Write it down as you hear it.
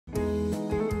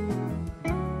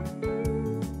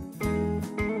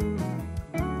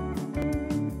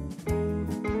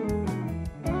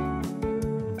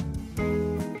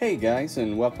Hey guys,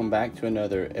 and welcome back to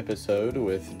another episode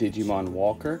with Digimon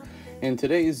Walker. In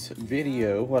today's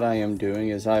video, what I am doing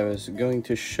is I was going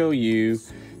to show you,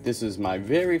 this is my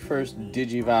very first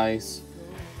Digivice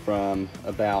from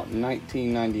about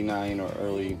 1999 or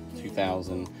early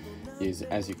 2000.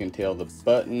 As you can tell, the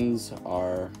buttons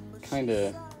are kind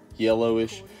of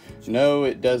yellowish. No,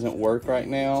 it doesn't work right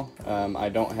now. I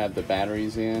don't have the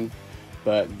batteries in.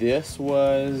 But this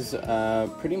was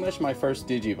pretty much my first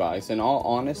Digivice. In all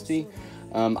honesty,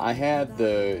 I had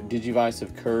the Digivice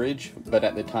of Courage, but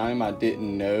at the time I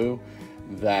didn't know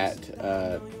that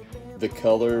the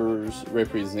colors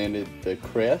represented the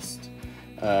crest.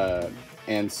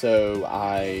 And so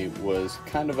I was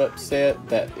kind of upset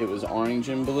that it was orange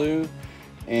and blue.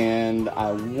 And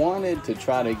I wanted to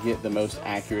try to get the most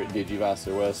accurate Digivice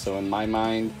there was. So in my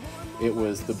mind, it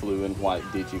was the blue and white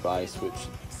Digivice, which,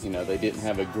 you know, they didn't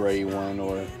have a gray one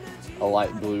or a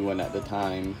light blue one at the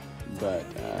time. But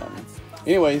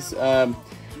anyways, a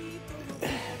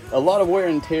lot of wear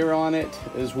and tear on it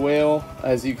as well.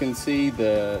 As you can see,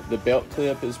 the belt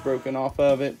clip is broken off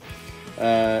of it.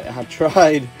 I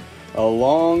tried a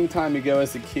long time ago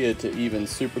as a kid to even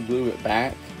super glue it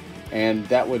back, and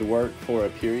that would work for a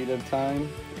period of time,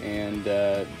 and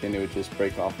then it would just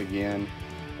break off again.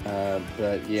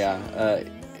 But yeah,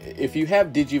 if you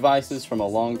have Digivices from a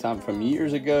long time, from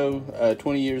years ago,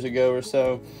 20 years ago or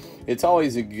so, it's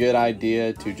always a good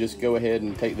idea to just go ahead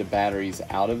and take the batteries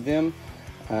out of them.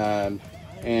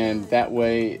 And that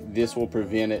way, this will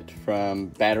prevent it from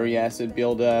battery acid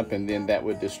buildup, and then that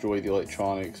would destroy the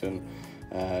electronics. And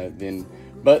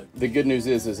but the good news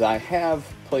is I have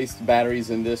placed batteries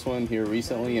in this one here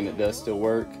recently, and it does still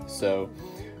work. So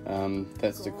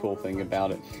that's the cool thing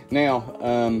about it.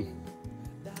 Now,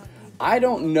 I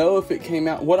don't know if it came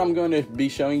out. What I'm going to be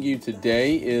showing you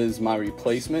today is my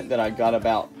replacement that I got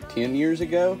about 10 years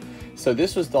ago. So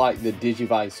this was like the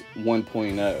Digivice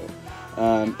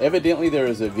 1.0. Evidently there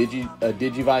was a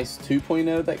Digivice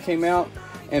 2.0 that came out,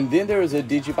 and then there was a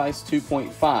Digivice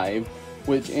 2.5,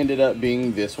 which ended up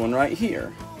being this one right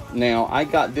here. Now, I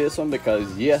got this one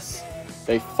because, yes,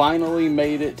 they finally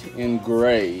made it in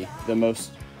gray, the most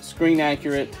screen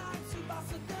accurate,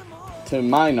 to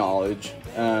my knowledge,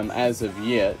 as of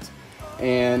yet.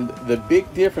 And the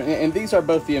big difference, and these are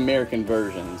both the American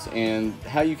versions, and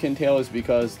how you can tell is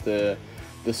because the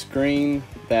screen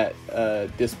that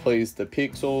displays the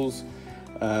pixels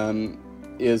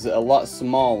is a lot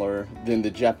smaller than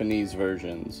the Japanese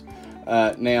versions.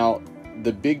 Now,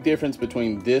 the big difference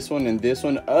between this one and this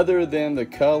one, other than the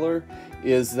color,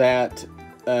 is that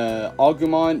both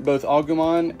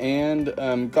Agumon and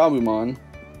Gabumon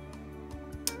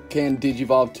can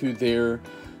digivolve to their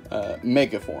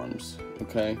mega forms.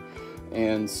 Okay,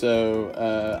 and so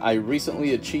I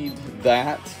recently achieved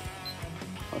that.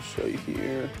 I'll show you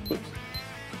here. Whoops.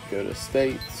 Go to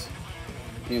states,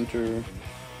 enter.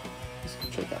 Let's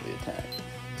check out the attack.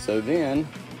 So then,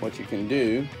 what you can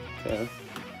do, okay,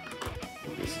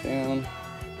 put this down.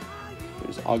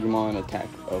 There's Agumon, attack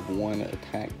of 1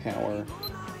 attack power.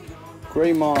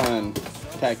 Greymon,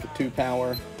 attack of 2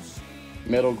 power.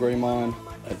 Metal Greymon,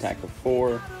 attack of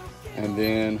 4. And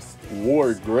then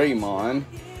Ward Greymon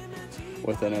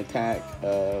with an attack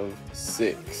of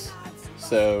 6.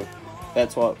 So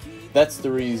that's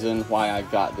the reason why I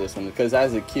got this one, because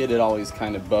as a kid it always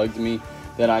kind of bugged me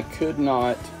that I could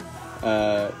not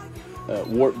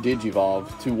warp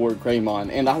Digivolve to Ward Greymon,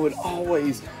 and I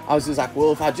was just like,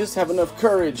 well, if I just have enough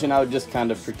courage, and I would just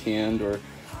kind of pretend or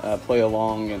play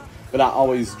along, but I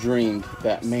always dreamed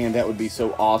that, man, that would be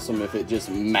so awesome if it just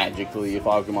magically, if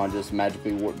Agumon just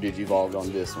magically warp Digivolved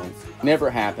on this one. Never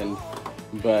happened,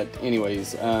 but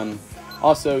anyways,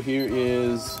 also here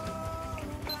is,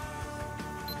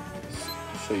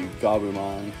 show you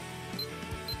Gabumon.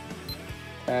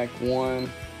 Attack 1,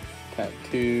 attack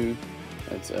 2,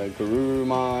 that's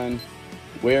Garurumon,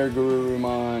 Were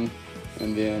Garurumon,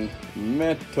 and then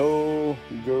Metal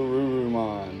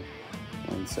Garurumon.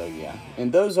 And so yeah,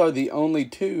 and those are the only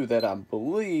two that I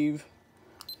believe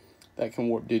that can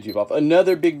warp Digivolve.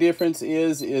 Another big difference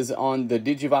is on the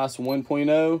Digivice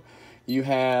 1.0, you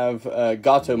have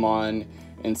Gatomon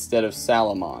instead of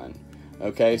Salamon.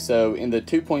 Okay, so in the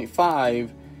 2.5,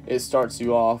 it starts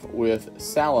you off with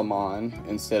Salamon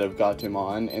instead of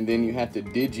Gatomon, and then you have to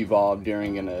Digivolve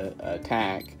during an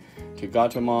attack to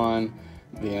Gatomon,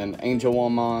 then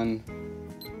Angelwomon,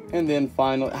 and then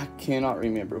finally, I cannot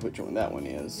remember which one that one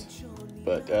is,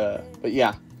 but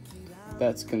yeah,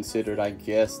 that's considered, I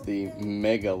guess, the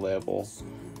mega level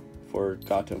for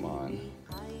Gatomon.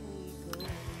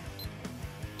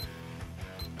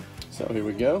 So here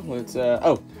we go. Let's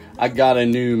oh, I got a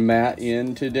new mat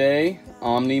in today.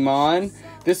 Omnimon.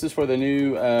 This is for the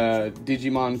new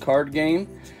Digimon card game,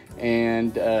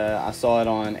 and I saw it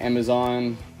on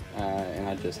Amazon, and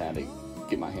I just had to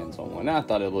get my hands on one. And I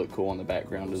thought it looked cool in the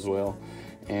background as well.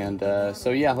 And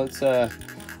so yeah, let's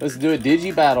do a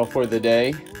Digi battle for the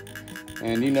day.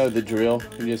 And you know the drill.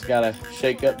 You just gotta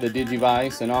shake up the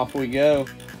Digivice and off we go.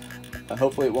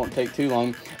 Hopefully it won't take too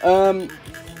long.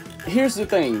 Here's the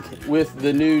thing with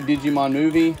the new Digimon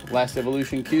movie, Last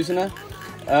Evolution Kizuna.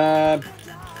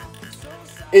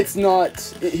 It's not.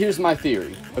 Here's my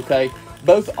theory. Okay,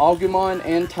 both Agumon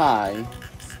and Tai.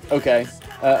 Okay.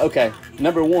 Okay.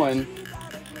 Number one,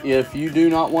 if you do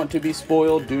not want to be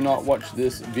spoiled, do not watch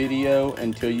this video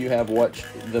until you have watched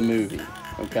the movie.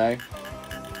 Okay.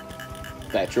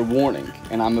 That's your warning,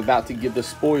 and I'm about to give the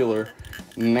spoiler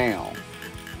now.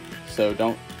 So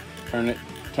don't turn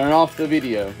off the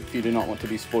video if you do not want to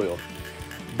be spoiled.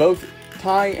 Both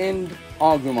Tai and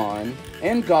Agumon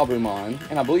and Gabumon,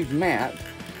 and I believe Matt,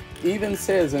 even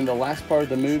says in the last part of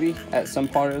the movie, at some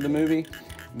part of the movie,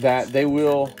 that they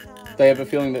have a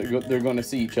feeling that they're going to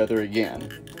see each other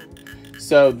again.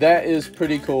 So that is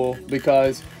pretty cool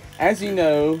because, as you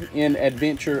know, in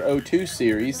Adventure 02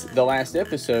 series, the last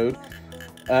episode,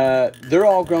 they're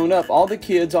all grown up. All the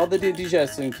kids, all the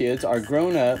Digigestion kids are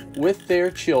grown up with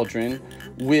their children,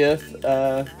 with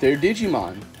their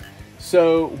Digimon.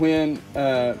 So when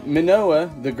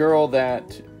Minoa, the girl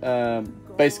that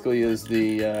basically is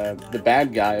the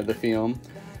bad guy of the film,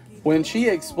 when she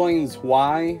explains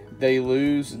why they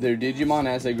lose their Digimon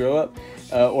as they grow up,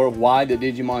 or why the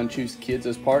Digimon choose kids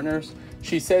as partners,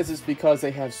 she says it's because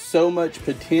they have so much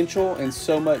potential and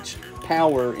so much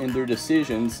power in their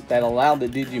decisions that allow the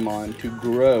Digimon to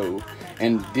grow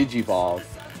and digivolve.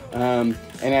 And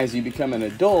as you become an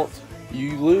adult,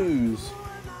 you lose,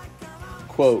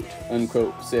 quote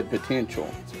unquote, said potential,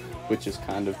 which is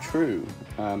kind of true.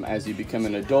 As you become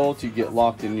an adult, you get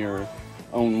locked in your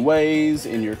own ways,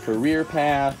 in your career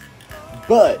path.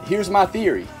 But here's my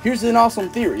theory. Here's an awesome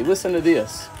theory. Listen to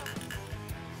this.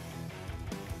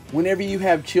 Whenever you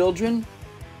have children,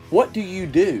 what do?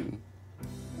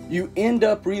 You end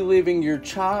up reliving your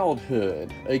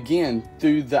childhood again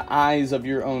through the eyes of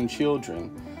your own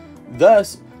children.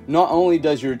 Thus, not only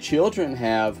does your children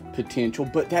have potential,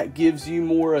 but that gives you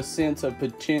more a sense of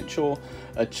potential,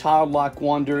 a childlike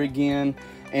wonder again,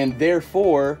 and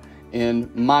therefore, in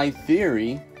my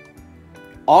theory,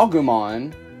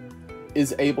 Agumon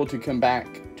is able to come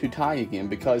back to Tai again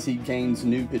because he gains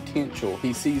new potential.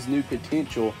 He sees new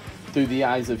potential through the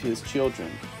eyes of his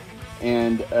children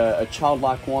and a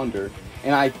childlike wonder.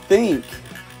 And I think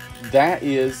that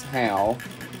is how,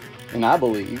 and I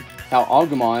believe, how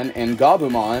Agumon and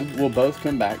Gabumon will both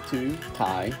come back to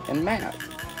Tai and Matt.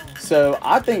 So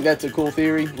I think that's a cool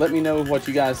theory. Let me know what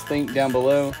you guys think down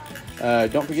below.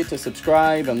 Don't forget to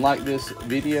subscribe and like this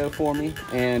video for me.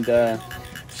 And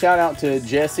shout out to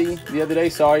Jesse the other day.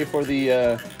 Sorry for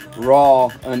the raw,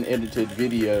 unedited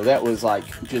video. That was like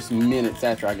just minutes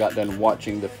after I got done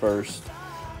watching the first,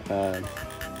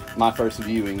 my first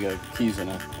viewing of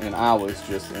Kizuna, and I was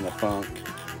just in a funk.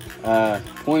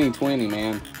 2020,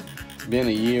 man. It's been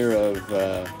a year of,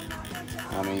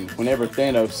 I mean, whenever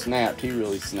Thanos snapped, he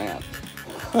really snapped.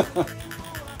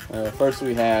 First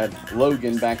we had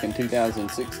Logan back in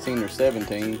 2016 or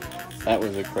 17. That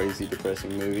was a crazy,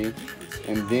 depressing movie.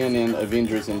 And then in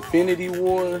Avengers Infinity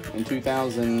War in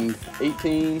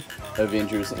 2018,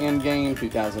 Avengers Endgame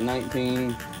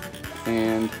 2019,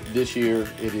 and this year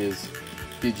it is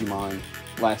Digimon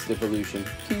Last Evolution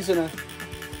Kizuna.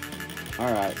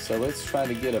 Alright, so let's try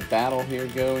to get a battle here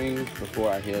going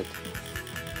before I hit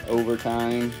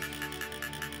overtime.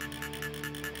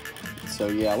 So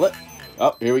yeah,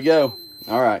 oh, here we go.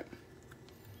 Alright.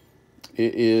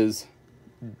 It is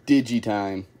Digi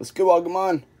time. Let's go,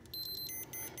 Agumon.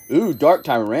 Ooh, Dark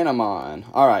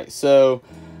Tyrannomon. Alright, so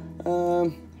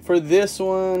for this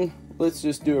one, let's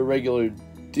just do a regular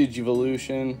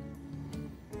Digivolution.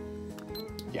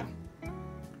 Yeah.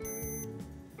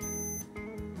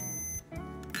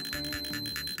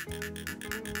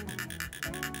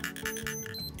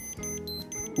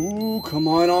 Ooh, come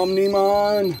on,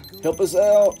 Omnimon. Help us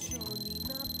out.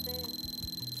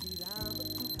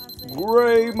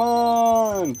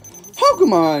 Greymon.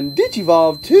 Agumon,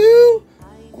 Digivolve too?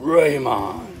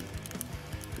 Greymon.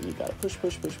 You gotta push.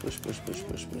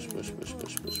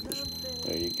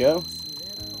 There you go.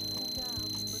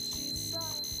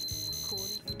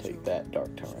 Take that,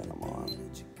 Dark Tyrannomon.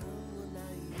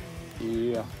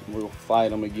 Yeah, we'll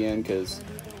fight him again because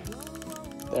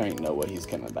there ain't no way he's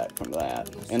coming back from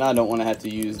that. And I don't want to have to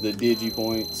use the Digi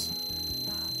points.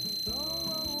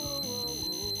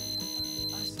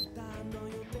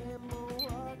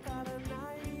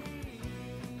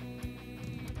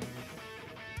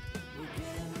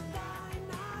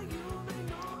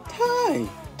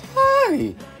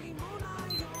 Ty!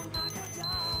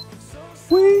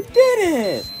 We did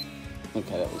it!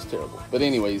 Okay, that was terrible. But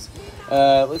anyways,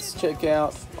 let's check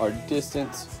out our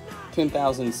distance.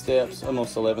 10,000 steps,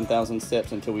 almost 11,000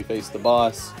 steps until we face the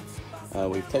boss.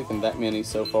 We've taken that many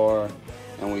so far,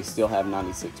 and we still have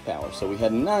 96 power. So we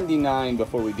had 99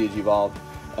 before we Digivolved.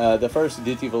 The first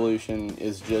Digivolution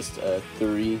is just a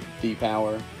 3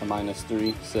 D-Power, a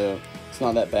 -3, so it's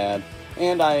not that bad.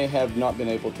 And I have not been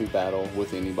able to battle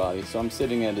with anybody, so I'm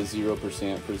sitting at a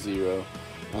 0% for 0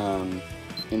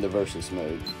 in the versus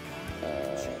mode.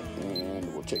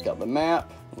 And we'll check out the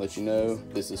map, let you know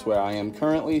this is where I am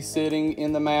currently sitting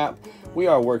in the map. We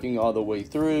are working all the way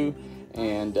through,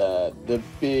 and the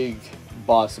big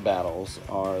boss battles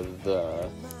are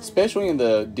especially in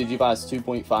the Digivice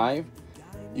 2.5,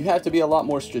 you have to be a lot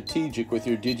more strategic with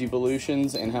your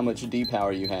Digivolutions and how much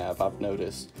D-Power you have, I've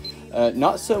noticed.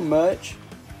 Not so much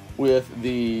with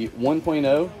the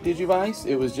 1.0 Digivice.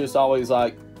 It was just always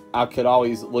like, I could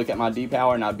always look at my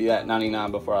D-Power and I'd be at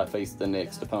 99 before I faced the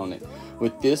next opponent.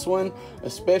 With this one,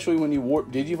 especially when you warp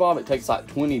Digivolve, it takes like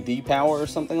 20 D-Power or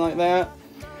something like that.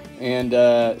 And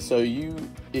so you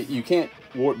can't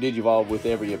warp Digivolve with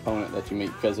every opponent that you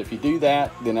meet, because if you do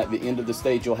that, then at the end of the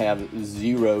stage you'll have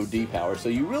 0 D-Power. So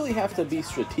you really have to be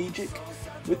strategic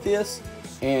with this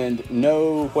and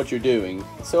know what you're doing.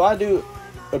 So I do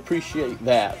appreciate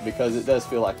that, because it does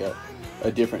feel like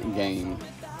a different game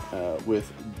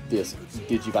with this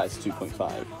Digivice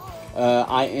 2.5.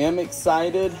 I am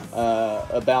excited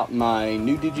about my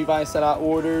new Digivice that I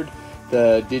ordered,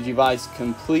 the Digivice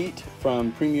Complete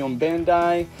from Premium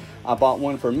Bandai. I bought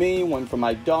one for me, one for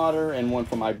my daughter, and one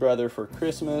for my brother for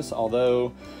Christmas,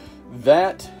 although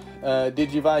that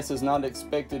Digivice is not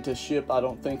expected to ship, I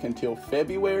don't think, until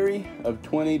February of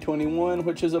 2021,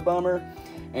 which is a bummer.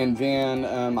 And then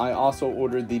I also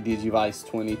ordered the Digivice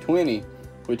 2020,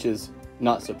 which is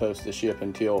not supposed to ship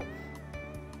until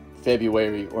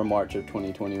February or March of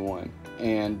 2021.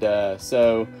 And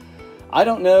so I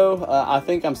don't know. I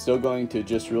think I'm still going to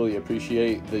just really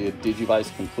appreciate the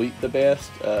Digivice Complete the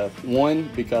best. One,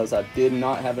 because I did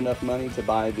not have enough money to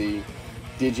buy the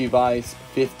Digivice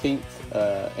 15th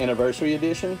Anniversary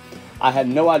Edition. I had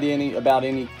no idea about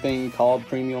anything called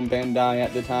Premium Bandai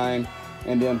at the time.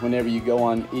 And then whenever you go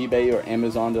on eBay or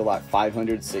Amazon, they're like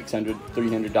 $500, $600,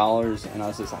 $300. And I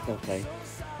was just like, okay,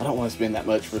 I don't want to spend that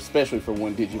much, especially for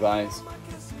one Digivice.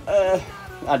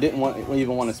 I didn't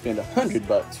even want to spend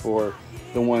 $100 for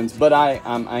the ones, but I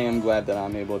am glad that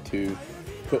I'm able to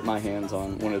put my hands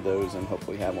on one of those and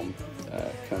hopefully have them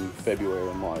come February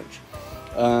or March.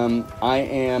 I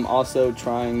am also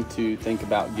trying to think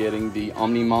about getting the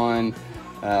Omnimon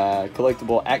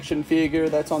collectible action figure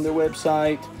that's on their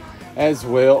website as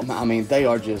well. I mean, they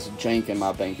are just janking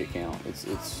my bank account.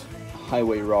 It's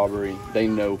highway robbery. They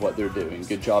know what they're doing.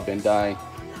 Good job, Bandai.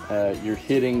 You're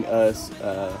hitting us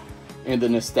in the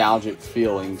nostalgic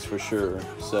feelings for sure.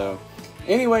 So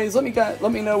anyways, let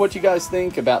me know what you guys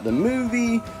think about the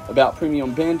movie, about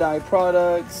Premium Bandai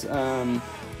products,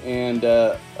 and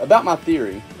about my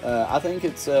theory. I think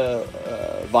it's a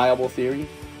viable theory,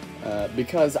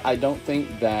 because I don't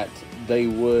think that they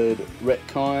would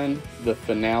retcon the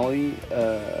finale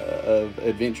of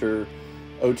Adventure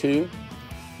 02.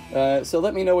 So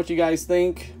let me know what you guys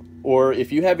think, or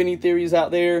if you have any theories out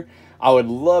there, I would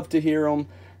love to hear them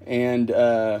and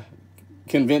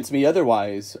convince me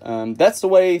otherwise. That's the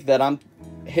way that I'm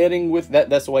heading with that.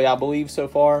 That's the way I believe so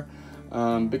far,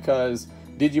 because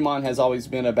Digimon has always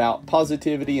been about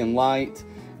positivity and light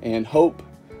and hope.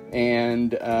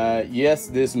 And yes,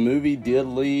 this movie did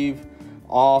leave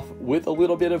off with a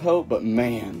little bit of hope, but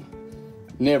man,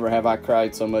 never have I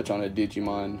cried so much on a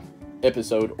Digimon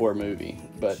episode or movie.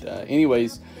 But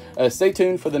anyways, stay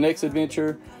tuned for the next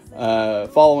adventure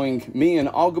following me and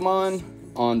Agumon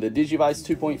on the Digivice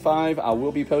 2.5. I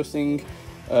will be posting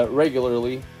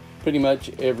regularly, pretty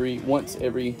much once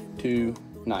every 2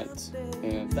 nights.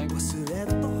 And thanks.